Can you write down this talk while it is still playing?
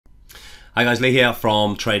Hi guys, Lee here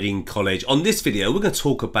from Trading College. On this video, we're going to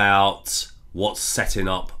talk about what's setting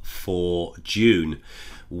up for June.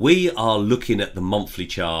 We are looking at the monthly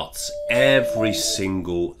charts every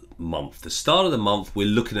single month. The start of the month, we're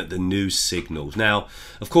looking at the new signals. Now,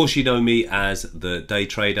 of course, you know me as the day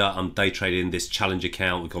trader. I'm day trading this challenge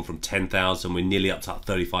account. We've gone from 10,000, we're nearly up to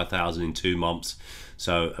 35,000 in 2 months.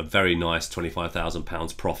 So a very nice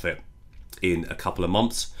 £25,000 profit in a couple of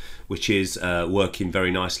months, which is working very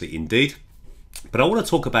nicely indeed. But I want to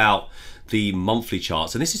talk about the monthly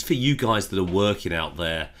charts, and this is for you guys that are working out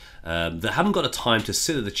there that haven't got the time to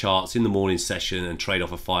sit at the charts in the morning session and trade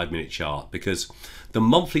off a 5-minute chart, because the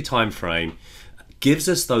monthly time frame gives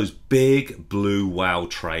us those big blue wow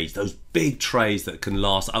trades, those big trades that can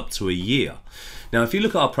last up to a year. Now, if you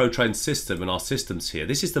look at our Pro Trade system and our systems here,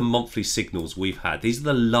 this is the monthly signals we've had. These are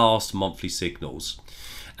the last monthly signals.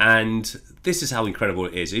 And this is how incredible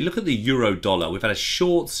it is. You look at the euro dollar, we've had a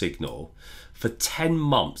short signal for 10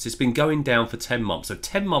 months. It's been going down for 10 months. So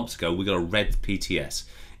 10 months ago, we got a red PTS.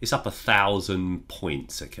 It's up 1,000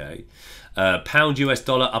 points, okay? Pound US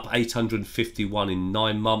dollar up 851 in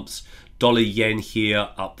 9 months. Dollar yen here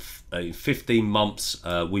up 15 months.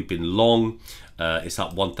 We've been long. It's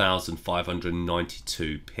up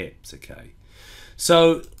 1,592 pips, okay?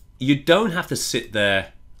 So you don't have to sit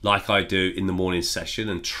there like I do in the morning session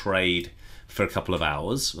and trade for a couple of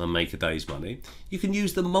hours and make a day's money. You can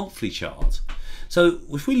use the monthly chart. So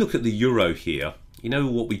if we look at the euro here, you know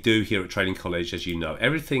what we do here at Trading College, as you know,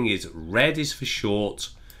 everything is red is for short,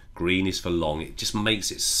 green is for long. It just makes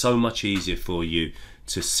it so much easier for you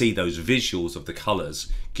to see those visuals of the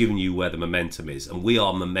colors, giving you where the momentum is. And we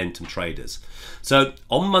are momentum traders. So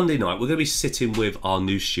on Monday night, we're going to be sitting with our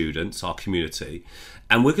new students, our community,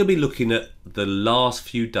 and we're going to be looking at the last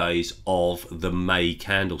few days of the May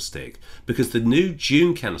candlestick, because the new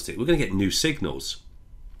June candlestick, we're going to get new signals.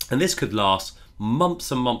 And this could last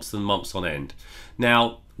months and months and months on end.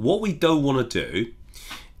 Now, what we don't want to do,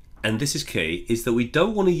 and this is key, is that we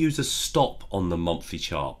don't want to use a stop on the monthly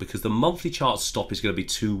chart, because the monthly chart stop is going to be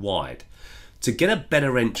too wide. To get a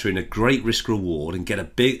better entry and a great risk reward and get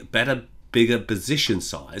a bigger position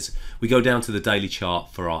size, we go down to the daily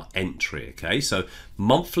chart for our entry, okay? So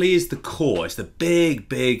monthly is the core, it's the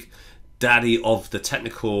big daddy of the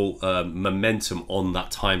technical momentum on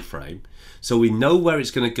that time frame. So we know where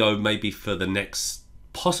it's going to go, maybe for the next,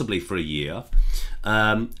 possibly for a year.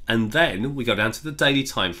 And then we go down to the daily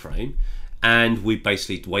time frame and we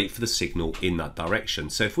basically wait for the signal in that direction.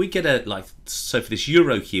 So if we get so for this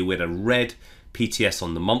euro here, we had a red PTS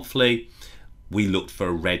on the monthly. We looked for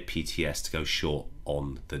a red PTS to go short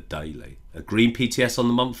on the daily. A green PTS on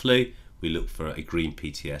the monthly, we looked for a green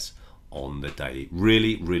PTS on the daily.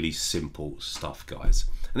 Really simple stuff, guys.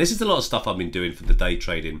 And this is a lot of stuff I've been doing for the day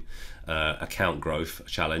trading account growth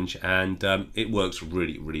challenge, and it works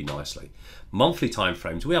really nicely. Monthly time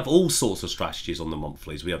frames, we have all sorts of strategies on the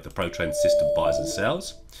monthlies. We have the Pro Trade system buys and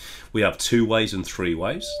sells. We have 2 ways and 3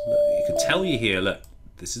 ways. You can tell you here, look,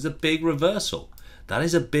 this is a big reversal. That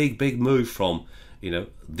is a big move from, you know,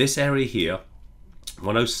 this area here,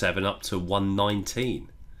 107 up to 119.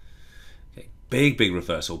 Okay, big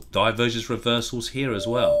reversal. Divergence reversals here as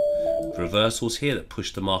well. Reversals here that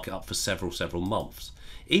push the market up for several months.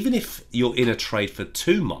 Even if you're in a trade for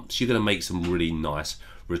 2 months, you're going to make some really nice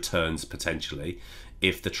returns potentially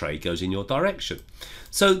if the trade goes in your direction.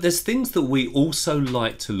 So there's things that we also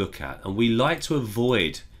like to look at, and we like to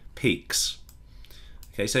avoid peaks.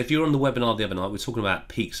 Okay, so if you were on the webinar the other night, we're talking about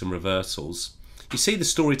peaks and reversals. You see the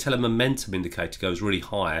storyteller momentum indicator goes really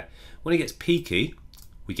high. When it gets peaky,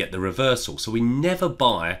 we get the reversal. So we never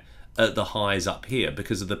buy at the highs up here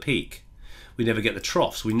because of the peak. We never get the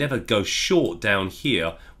troughs. We never go short down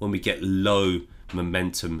here when we get low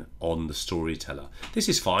momentum on the storyteller. This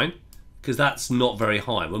is fine because that's not very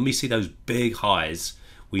high. When we see those big highs,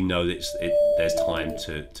 we know that there's time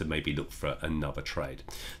to maybe look for another trade.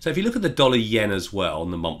 So if you look at the dollar yen as well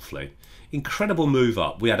on the monthly, incredible move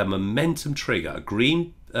up. We had a momentum trigger, a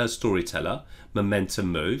green storyteller, momentum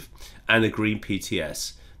move, and a green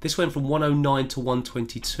PTS. This went from 109 to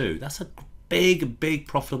 122. That's a big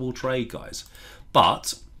profitable trade, guys.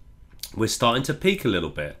 But we're starting to peak a little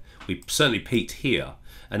bit. We certainly peaked here,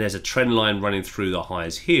 and there's a trend line running through the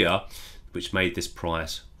highs here, which made this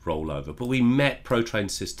price roll over. But we met Pro Trade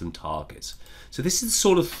system targets. So this is the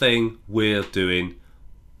sort of thing we're doing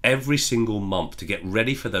every single month to get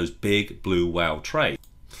ready for those big blue whale trades.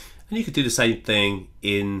 And you could do the same thing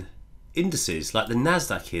in indices like the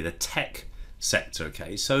NASDAQ here, the tech sector.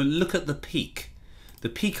 Okay, so look at the peak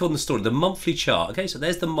on the story, the monthly chart. Okay, so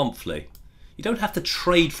there's the monthly. You don't have to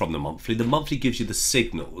trade from the monthly. The monthly gives you the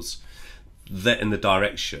signals. in the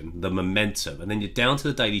direction, the momentum, and then you're down to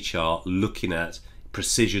the daily chart looking at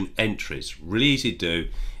precision entries. Really easy to do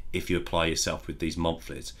if you apply yourself with these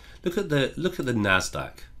monthlies. Look at the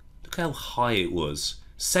Nasdaq. Look how high it was.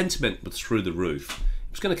 Sentiment was through the roof.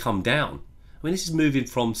 It was going to come down. I mean, this is moving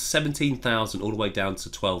from 17,000 all the way down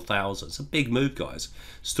to 12,000. It's a big move, guys.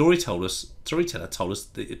 Storyteller told us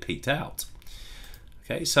that it peaked out.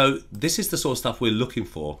 Okay, so this is the sort of stuff we're looking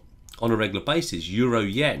for on a regular basis. Euro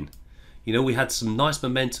yen. You know, we had some nice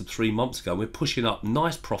momentum 3 months ago, and we're pushing up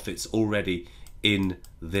nice profits already in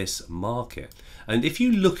this market. And if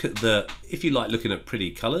you look at if you like looking at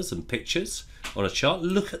pretty colors and pictures on a chart,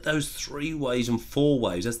 look at those 3 waves and 4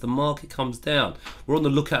 waves as the market comes down. We're on the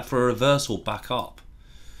lookout for a reversal back up.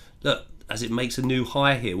 Look, as it makes a new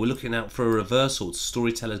high here, we're looking out for a reversal.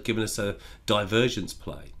 Storyteller's giving us a divergence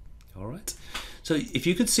play. All right. So if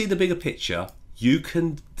you could see the bigger picture, you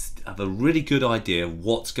can have a really good idea of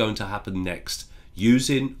what's going to happen next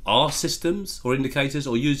using our systems or indicators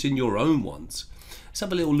or using your own ones. Let's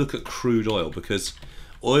have a little look at crude oil, because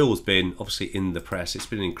oil's been obviously in the press. It's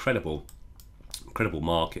been an incredible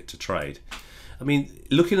market to trade. I mean,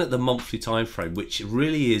 looking at the monthly time frame, which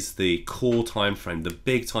really is the core time frame, the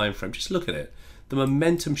big time frame, just look at it. The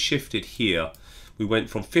momentum shifted here. We went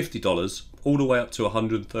from $50 all the way up to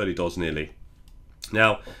 $130 nearly.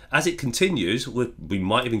 Now, as it continues, we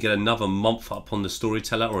might even get another month up on the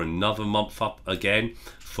Storyteller, or another month up again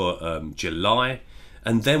for July,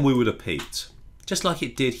 and then we would have peaked, just like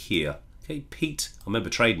it did here. Okay, peaked, I remember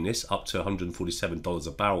trading this up to $147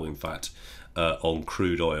 a barrel, in fact, on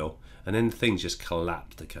crude oil, and then things just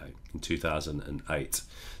collapsed, okay, in 2008.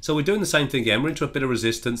 So we're doing the same thing again. We're into a bit of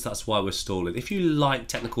resistance. That's why we're stalling. If you like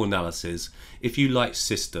technical analysis, if you like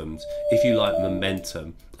systems, if you like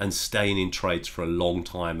momentum and staying in trades for a long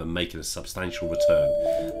time and making a substantial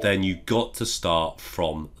return, then you've got to start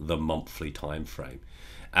from the monthly time frame,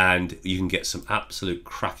 and you can get some absolute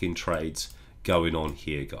cracking trades going on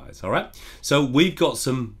here, guys. All right, so we've got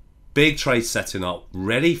some big trades setting up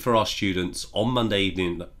ready for our students on Monday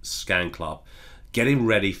evening Scan Club, getting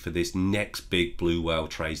ready for this next big blue whale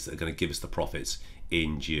trades that are going to give us the profits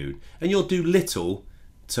in June. And you'll do little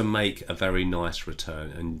to make a very nice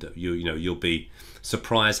return, and you'll be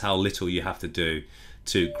surprised how little you have to do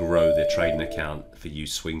to grow the trading account for you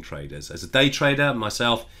swing traders. As a day trader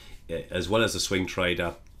myself, as well as a swing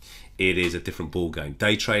trader, it is a different ball game.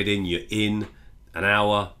 Day trading, you're in an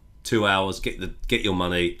hour, 2 hours, get your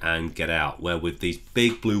money and get out. Where with these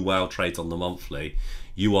big blue whale trades on the monthly,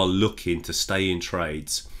 you are looking to stay in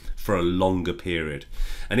trades for a longer period.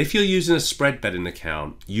 And if you're using a spread betting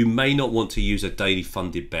account, you may not want to use a daily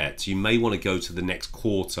funded bet. You may want to go to the next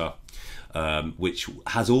quarter, which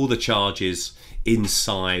has all the charges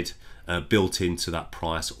inside built into that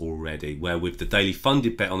price already, where with the daily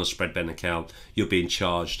funded bet on a spread betting account, you're being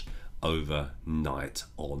charged overnight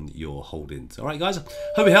on your holdings. All right, guys,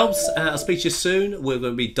 hope it helps. I'll speak to you soon. We're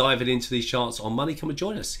going to be diving into these charts on Monday. Come and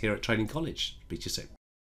join us here at Trading College. Speak to you soon.